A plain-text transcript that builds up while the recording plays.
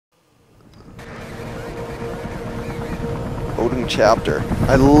concluding chapter.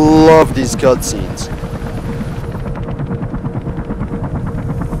 I love these cutscenes.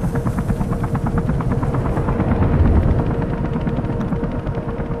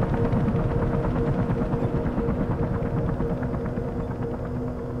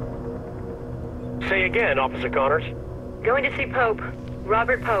 Say again, Officer Connors. Going to see Pope.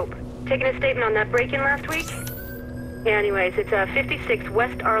 Robert Pope. Taking a statement on that break-in last week? Yeah, anyways, it's 56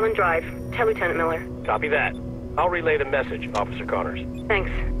 West Arlen Drive. Tell Lieutenant Miller. Copy that. I'll relay the message, Officer Connors.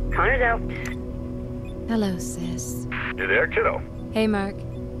 Thanks. Connors out. Hello, sis. You there, kiddo? Hey, Mark.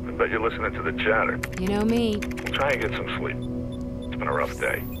 I bet you're listening to the chatter. You know me. Try and get some sleep. It's been a rough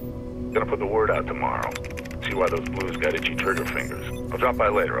day. Gonna put the word out tomorrow. See why those blues got itchy trigger fingers. I'll drop by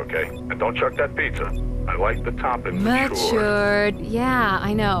later, okay? And don't chuck that pizza. I like the topping matured. Matured. Yeah,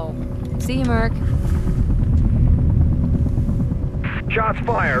 I know. See you, Mark. Shots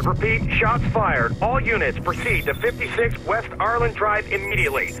fired. Repeat, shots fired. All units proceed to 56 West Arlen Drive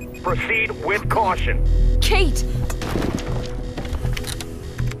immediately. Proceed with caution. Kate!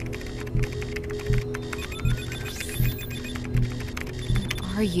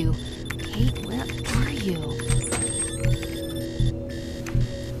 Where are you? Kate, where are you?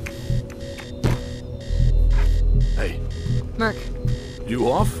 Hey. Merc, You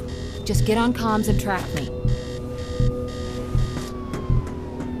off? just get on comms and track me.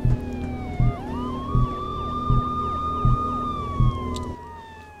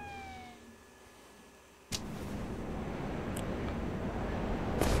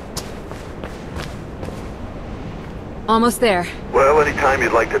 Almost there. Well, anytime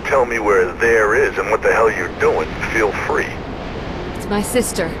you'd like to tell me where there is and what the hell you're doing, feel free. It's my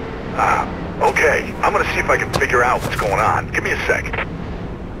sister. Okay. I'm gonna see if I can figure out what's going on. Give me a sec.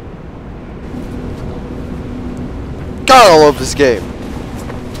 God, I love this game.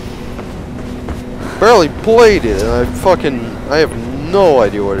 Barely played it, and I have no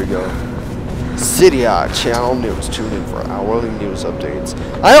idea where to go. City Eye Channel News. Tune in for hourly news updates.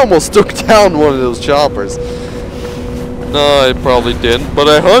 I almost took down one of those choppers. No, I probably didn't, but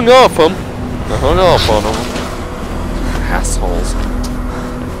I hung off them. I hung off on them. Assholes.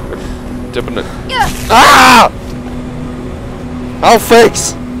 They're dipping it. Yeah. Ah! I'll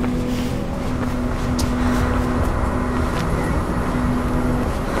fix.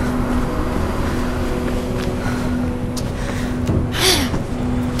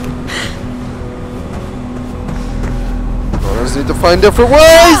 I just need to find different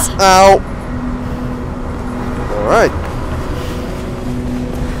ways. Ow. All right.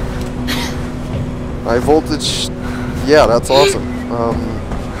 High voltage. Yeah, that's awesome.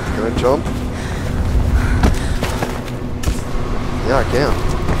 Can I jump? Yeah, I can.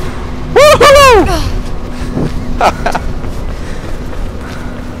 Woohoo!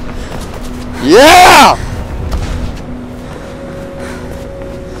 Yeah!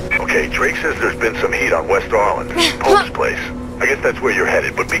 Okay, Drake says there's been some heat on West Arlen. Pope's place. I guess that's where you're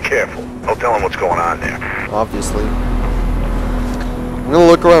headed, but be careful. I'll tell him what's going on there. Obviously. I'm gonna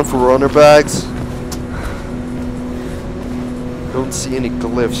look around for runner bags. Don't see any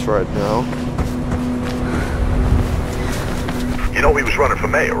glyphs right now. You know he was running for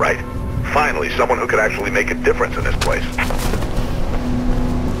mayor, right? Finally, someone who could actually make a difference in this place.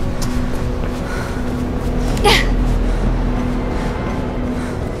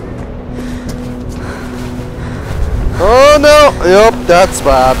 Oh no! Yep, that's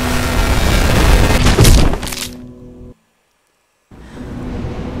bad.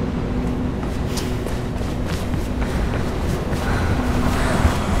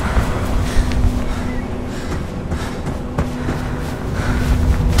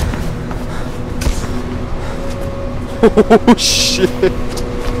 Oh shit!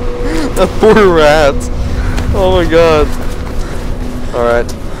 That poor rat! Oh my god!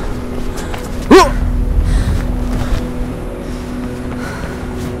 Alright.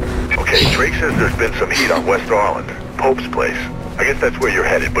 Okay, Drake says there's been some heat on West Arlen. Pope's place. I guess that's where you're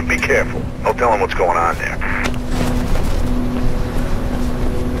headed, but be careful. I'll tell him what's going on there.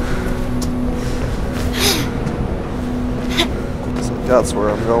 So that's where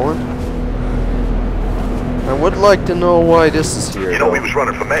I'm going. I would like to know why this is here. You know he was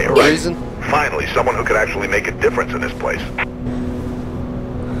running for mayor, right? Reason? Finally, someone who could actually make a difference in this place.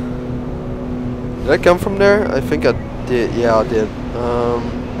 Did I come from there? I think I did. Yeah, I did.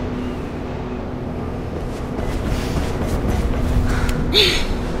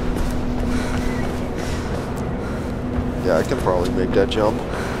 Yeah, I can probably make that jump.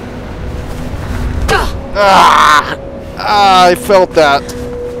 Ah! Ah, I felt that.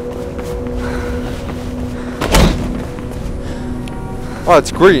 Oh,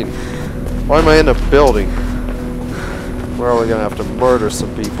 it's green. Why am I in a building? We're gonna have to murder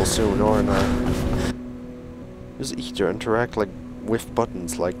some people soon, aren't I? Use E to interact with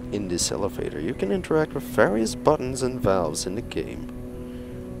buttons like in this elevator. You can interact with various buttons and valves in the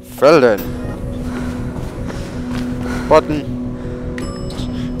game. Felden!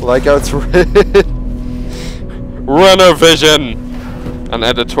 Button! Like how it's written. Renovision! An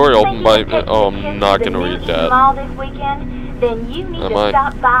editorial by... Oh, I'm not gonna read that. This weekend, then you need Am to I?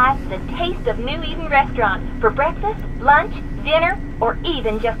 stop by the Taste of New Eden restaurant for breakfast, lunch, dinner, or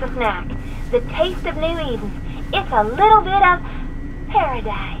even just a snack. The Taste of New Eden. It's a little bit of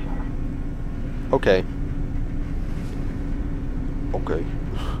paradise. Okay. Okay.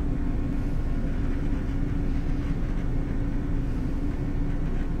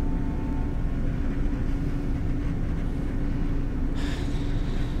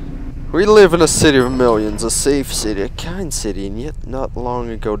 We live in a city of millions, a safe city, a kind city, and yet not long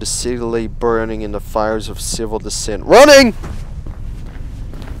ago the city lay burning in the fires of civil dissent. Running!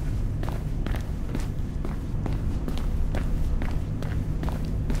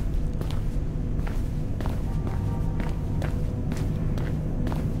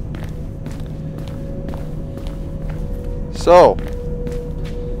 So.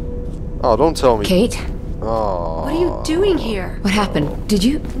 Oh, don't tell me. Kate? Oh. What are you doing here? What happened? Did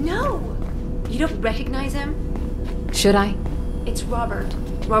you? No! You don't recognize him? Should I? It's Robert.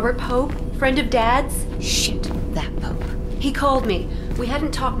 Robert Pope, friend of Dad's. Shit, that Pope. He called me. We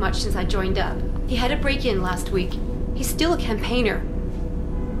hadn't talked much since I joined up. He had a break-in last week. He's still a campaigner.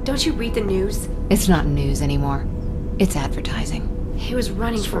 Don't you read the news? It's not news anymore. It's advertising. He was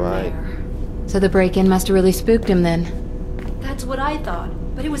running That's for right. mayor. So the break-in must have really spooked him then. That's what I thought.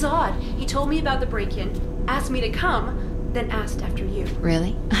 But it was odd. He told me about the break-in, asked me to come, then asked after you.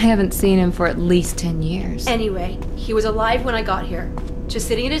 Really? I haven't seen him for at least 10 years. Anyway, he was alive when I got here. Just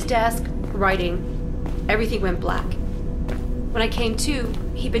sitting at his desk, writing. Everything went black. When I came to,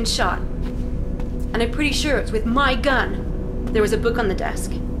 he'd been shot. And I'm pretty sure it's with my gun. There was a book on the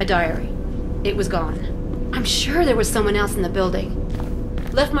desk, a diary. It was gone. I'm sure there was someone else in the building.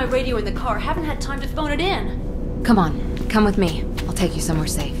 Left my radio in the car, haven't had time to phone it in. Come on, come with me. I'll take you somewhere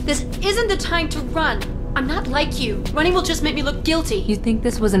safe. This isn't the time to run. I'm not like you. Running will just make me look guilty. You think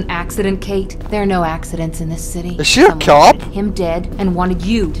this was an accident, Kate? There are no accidents in this city. Is she a Someone cop? wanted him dead and wanted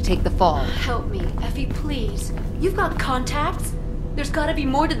you to take the fall. Help me, Effie, please. You've got contacts. There's gotta be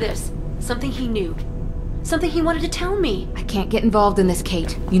more to this. Something he knew. Something he wanted to tell me. I can't get involved in this,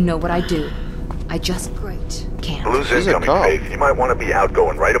 Kate. You know what I do. I just can't. Blue's She's a incoming, cop. Faith. You might want to be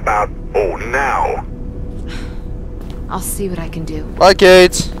outgoing right about, now. I'll see what I can do. Bye,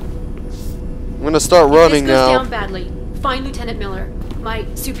 Kate. I'm gonna start If running this goes now. down badly, find Lieutenant Miller, my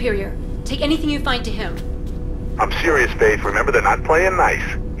superior. Take anything you find to him. I'm serious, Faith. Remember, they're not playing nice.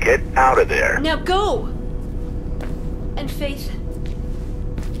 Get out of there. Now go! And Faith,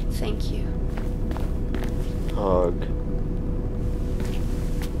 thank you. Hug.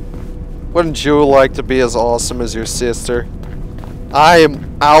 Wouldn't you like to be as awesome as your sister? I am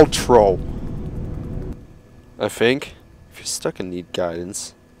outro. I think. If you're stuck and need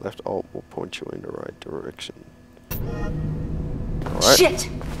guidance, left alt will point you in the right direction. Alright. Shit!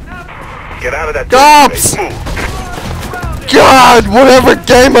 Get out of that. Cops! Faith. Move. God, whatever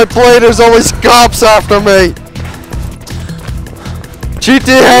game I play, there's always cops after me.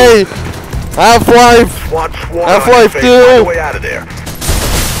 GTA, Half-Life, Watch one Half-Life 2. Find a way out of there.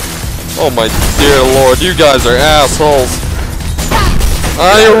 Oh my dear lord, you guys are assholes.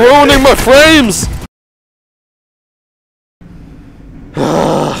 Ah, you're ruining my frames!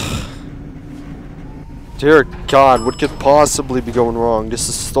 Dear God, what could possibly be going wrong? This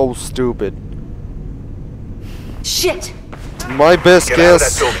is so stupid. Shit! My best Get out of that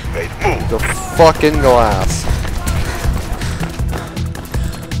guess, building, Faith. Move. the fucking glass.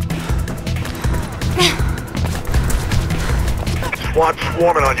 SWAT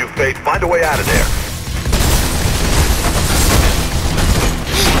swarming on you, Faith. Find a way out of there.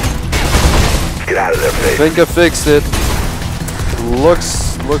 Get out of there, I Faith. think I fixed it.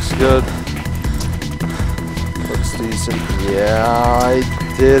 Looks good. Looks decent. Yeah, I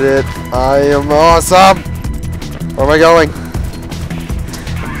did it. I am awesome. Where am I going?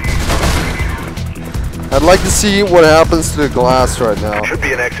 I'd like to see what happens to the glass right now, Should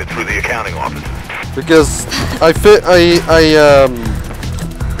be an exit through the accounting office. because I put a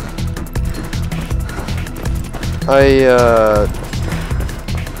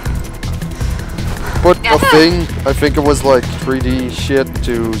thing, I think it was like 3D shit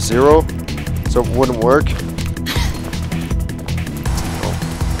to 0, so it wouldn't work.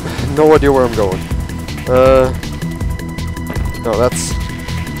 Oh. No idea where I'm going. No, that's...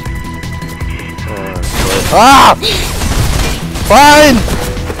 Ah! Fine!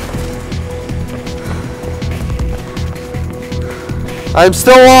 I'm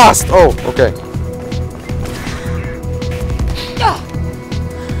still lost! Oh, okay.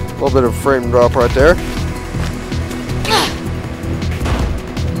 A little bit of frame drop right there.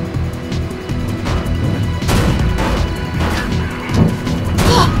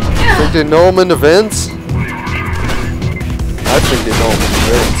 Think they know him in the vents? I think they know him in the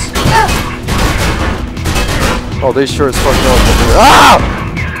vents. Oh, they sure as fuck know him in the vents. Ah!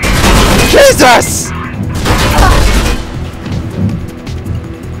 Jesus!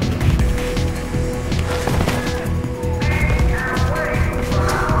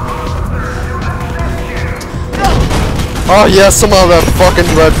 Oh yes, I'm out of that fucking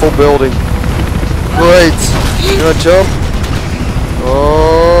dreadful building. Great. You gonna jump?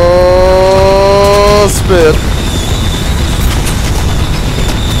 Oh, spit.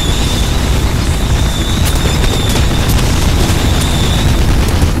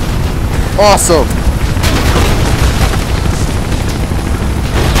 Awesome.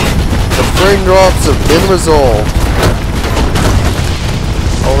 The frame drops have been resolved.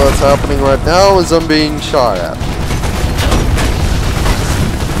 All that's happening right now is I'm being shot at.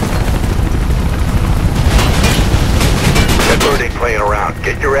 That bird ain't playing around.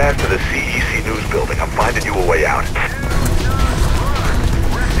 Get your ass to the CEC News building. I'm finding you a way out.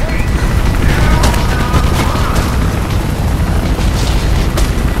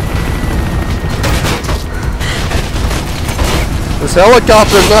 This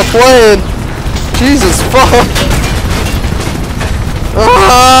helicopter's not playing. Jesus fuck.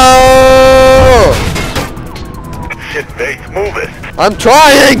 Oh! Shit, Bates, move it. I'm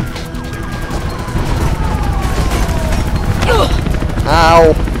trying.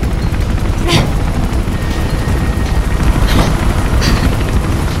 Ow.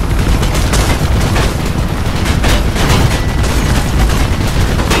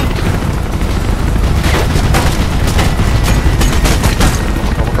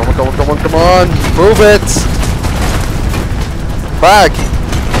 Come on, move it! Back!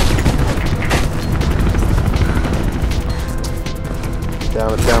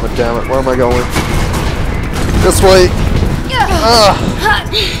 Damn it, where am I going? This way!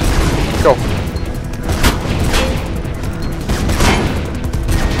 Go!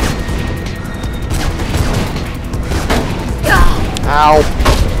 Ow!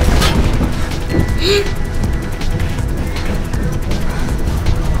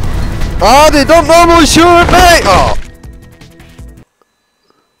 Ah, they don't normally shoot at me! Oh!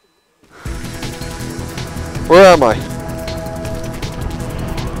 Where am I?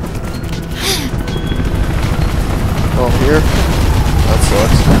 Oh, here? That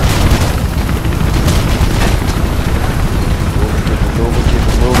sucks.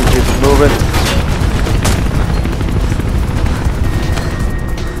 Keep it moving.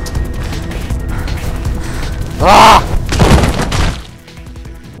 Ah!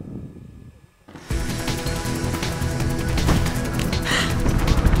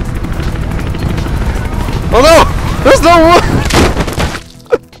 Oh no! There's no one!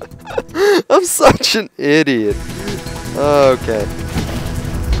 I'm such an idiot. Okay.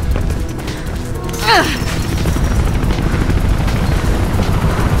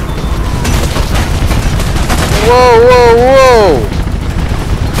 Whoa!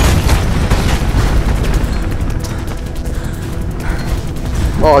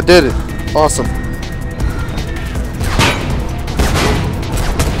 Oh, I did it. Awesome.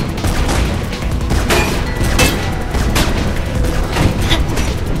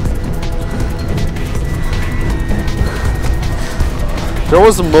 If there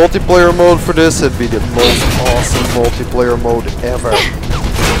was a multiplayer mode for this, it'd be the most awesome multiplayer mode ever.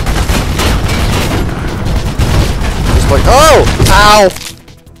 Just like, oh! Ow!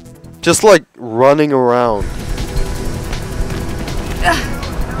 Just like running around.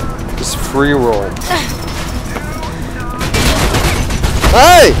 Just free roll.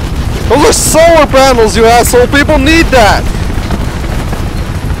 Hey! Those are solar panels, you asshole! People need that!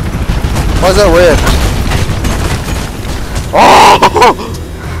 Why is that red? Oh!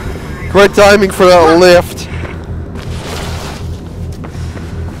 Great timing for that lift.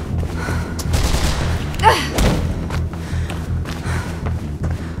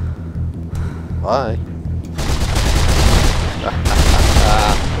 Bye.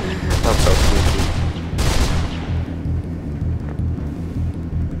 I'm so sleepy.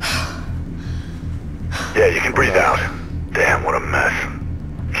 Yeah, you can breathe out. Damn, what a mess.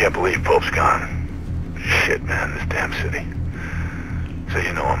 Can't believe Pope's gone. Shit, man, this damn city. So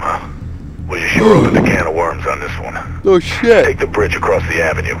you know him, huh? Well, you sure opened a can of worms on this one. Oh shit. Take the bridge across the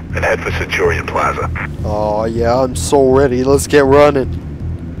avenue and head for Centurion Plaza. Oh yeah, I'm so ready. Let's get running.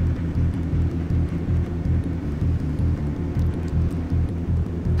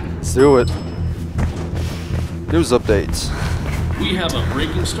 Let's do it. News updates. We have a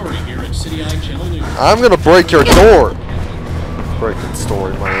breaking story here at City Eye Channel News. I'm gonna break your door. Breaking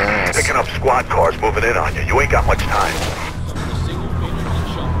story, my ass. Picking up squad cars moving in on you. You ain't got much time.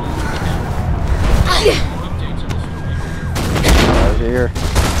 Out here.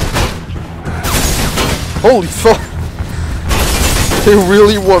 Holy fuck! They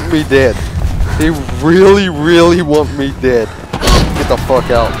really want me dead. They really, really want me dead. Get the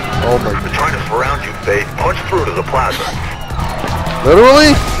fuck out. Oh my god. They're trying to surround you, Faith. Punch through to the plaza.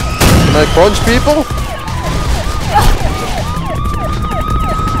 Literally? Can I punch people?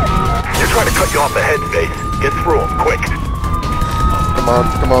 They're trying to cut you off the head, Faith. Get through them, quick.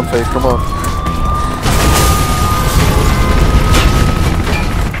 Come on, Faith, come on.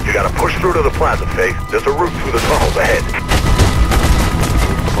 You gotta push through to the plaza, Faith. There's a route through the tunnels ahead.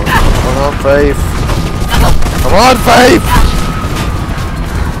 Come on, Faith. Come on, Faith!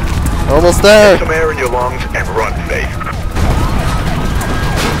 Almost there. Get some air in your lungs and run, Faith.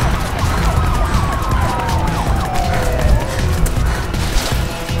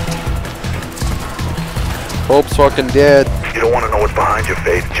 Pope's fucking dead. You don't want to know what's behind you,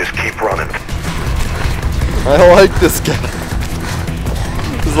 Faith. Just keep running. I like this guy.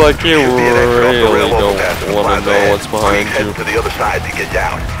 It's like you Should be an exit off the really rail don't overpass in the want to plaza know ahead. what's behind Head you. to the other side to get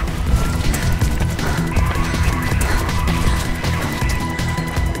down.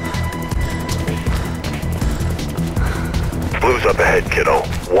 Blue's up ahead, kiddo.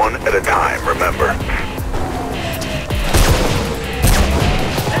 One at a time, remember.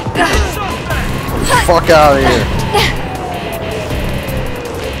 Fuck out of here.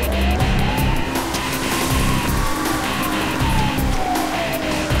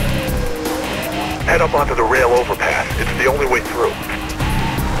 Head up onto the rail overpass. It's the only way through.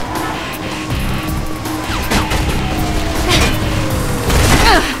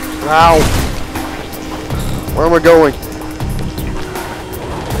 Ow. Where am I going?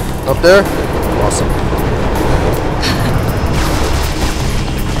 Up there? Awesome.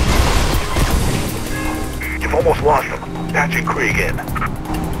 You've almost lost him. Patching Krieg in.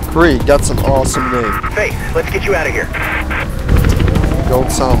 Krieg, that's an awesome name. Faith, let's get you out of here. Don't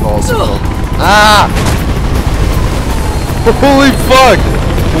sound awesome though. Ah! Holy fuck!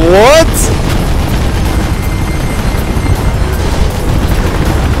 What?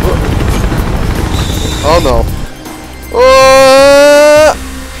 Oh no.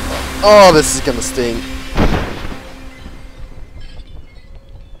 Oh, this is gonna sting.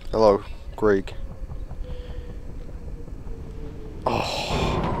 Hello, Greg. Oh.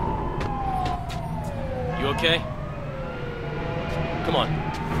 You okay? Come on.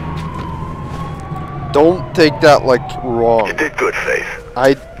 Don't take that like wrong. You did good, Faith.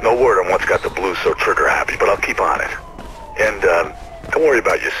 No word on what's got the Blues so trigger happy, but I'll keep on it. And don't worry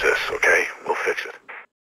about your sis, okay? We'll fix it.